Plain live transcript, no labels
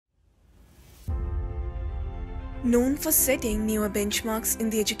Known for setting newer benchmarks in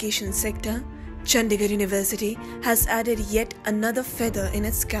the education sector, Chandigarh University has added yet another feather in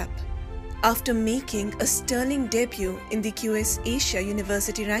its cap. After making a sterling debut in the QS Asia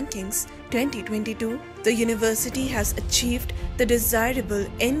University Rankings 2022, the university has achieved the desirable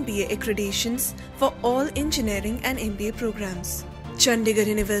NBA accreditations for all engineering and MBA programs. Chandigarh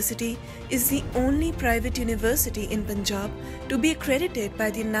University is the only private university in Punjab to be accredited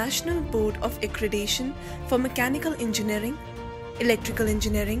by the National Board of Accreditation for Mechanical Engineering, Electrical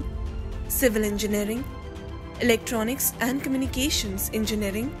Engineering, Civil Engineering, Electronics and Communications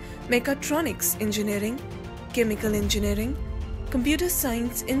Engineering, Mechatronics Engineering, Chemical Engineering, Computer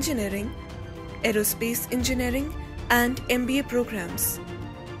Science Engineering, Aerospace Engineering, and MBA programs.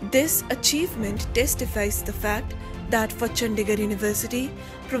 This achievement testifies the fact that for Chandigarh University,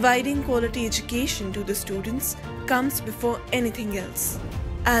 providing quality education to the students comes before anything else.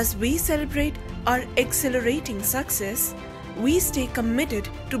 As we celebrate our accelerating success, we stay committed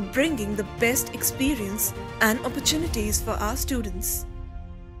to bringing the best experience and opportunities for our students.